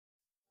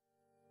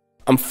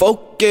I'm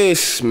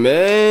focused,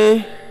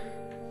 man.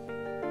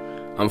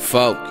 I'm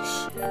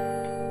focused.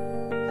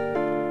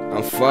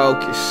 I'm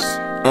focused.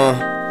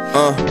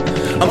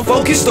 I'm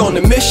focused on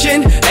the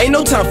mission, ain't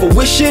no time for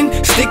wishing.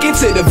 Sticking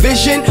to the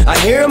vision, I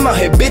hear them out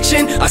here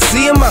bitching, I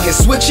see them out here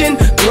switching,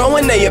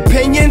 throwing their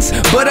opinions,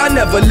 but I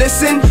never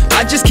listen.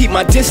 I just keep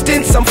my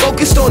distance, I'm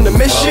focused on the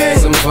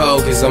mission. I'm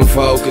focused on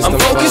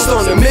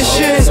the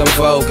mission. I'm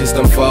focused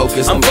on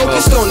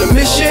the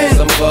mission.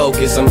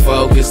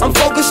 I'm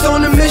focused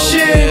on the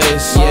mission.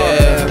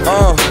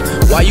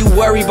 Why you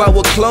worry about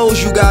what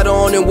clothes you got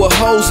on and what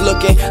hoes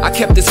looking? I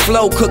kept this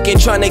flow cooking,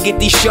 trying to get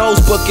these shows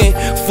booking.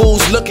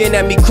 Fools looking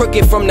at me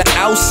crooked from the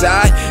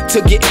outside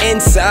to get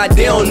inside.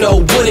 They don't know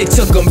what it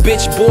took them.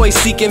 Bitch boys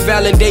seeking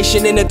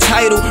validation in the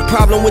title.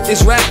 Problem with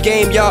this rap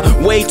game, y'all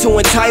way too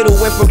entitled.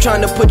 Went from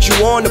trying to put you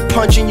on to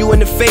punching you in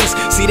the face.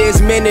 See,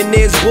 there's men and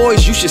there's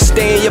boys, you should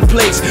stay in your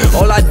place.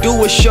 All I do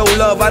is show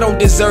love, I don't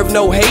deserve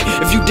no hate.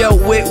 If you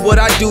dealt with what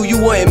I do,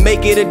 you wouldn't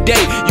make it a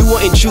day. You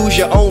wouldn't choose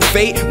your own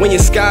fate. When your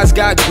skies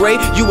got gray,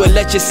 you would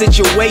let your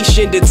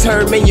situation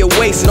determine your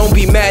waist. Don't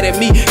be mad at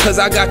me, cause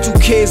I got 2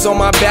 kids on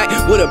my back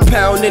with a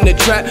pound in the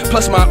trap,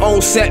 plus my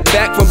own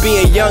setback from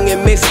being young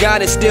and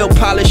misguided, still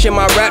polishing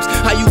my raps.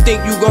 How you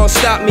think you gon'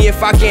 stop me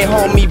if I can't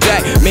hold me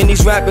back? Man,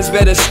 these rappers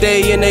better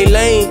stay in they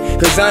lane,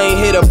 cause I ain't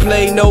here to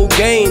play no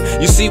game.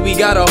 You see, we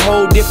got a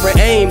whole different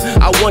aim.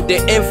 I want the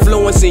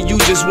influence and you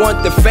just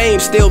want the fame,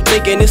 still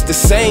thinking it's the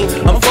same.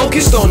 I'm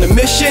focused on the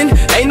mission,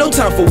 ain't no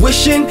time for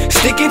wishing.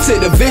 Sticking to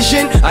the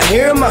vision, I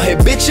hear them out here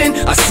bitching,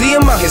 I see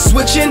them out here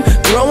switching,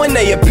 throwing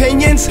their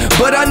opinions,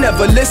 but I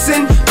never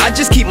listen. I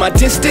just keep my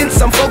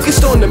distance, I'm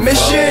focused on the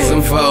mission.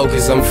 I'm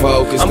focused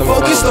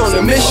on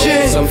the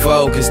mission. I'm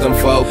focused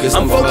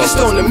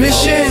on the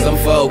mission. I'm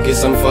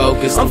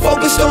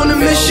focused on the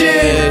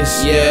mission.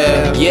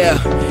 Yeah,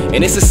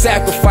 and it's a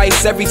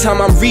sacrifice every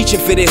time I'm reaching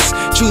for this.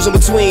 Choosing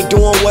between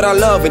doing what I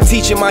love and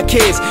teaching my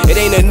kids. It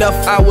ain't enough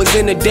hours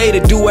in a day to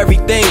do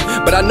everything,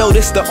 but I know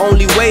this the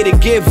only way to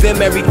give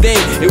them everything.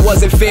 It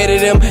wasn't fair to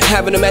them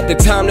having them at the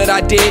time that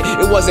I did.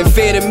 It wasn't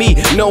fair to me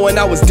knowing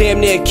I was damn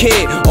near a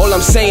kid. All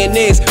I'm saying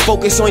is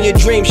focus on your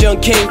dreams, young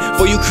king,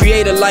 for you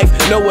create a life.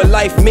 Know what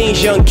life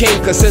means, young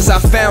king, cause since I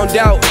found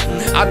out,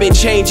 I've been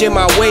changing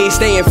my ways,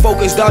 staying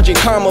focused, dodging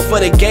karma for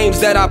the games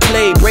that I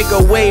play. Break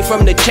away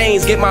from the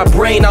chains, get my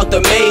brain out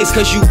the maze,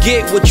 cause you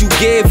get what you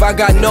give, I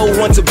got no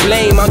one to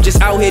blame. I'm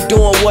just out here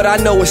doing what I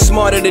know is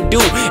smarter to do.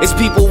 It's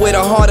people with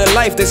a harder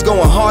life that's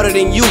going harder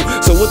than you.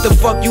 So what the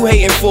fuck you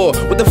hating for?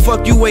 What the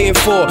fuck you waiting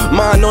for?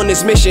 Mine on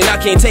this mission, I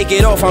can't take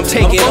it off, I'm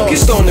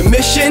focused on the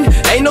mission,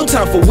 ain't no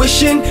time for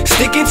wishing.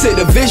 Sticking to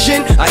the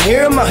vision, I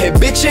hear them out here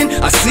bitching,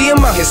 I see them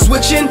out here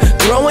switching,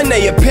 throwing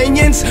their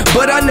opinions,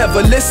 but I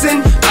never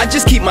listen. I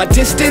just keep my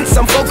distance,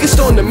 I'm focused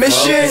on the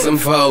mission. I'm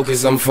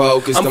focused on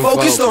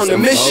the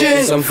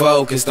mission. I'm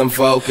focused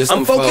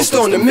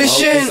on the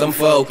mission. I'm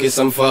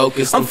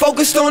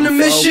focused on the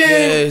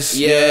mission.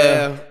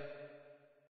 Yeah.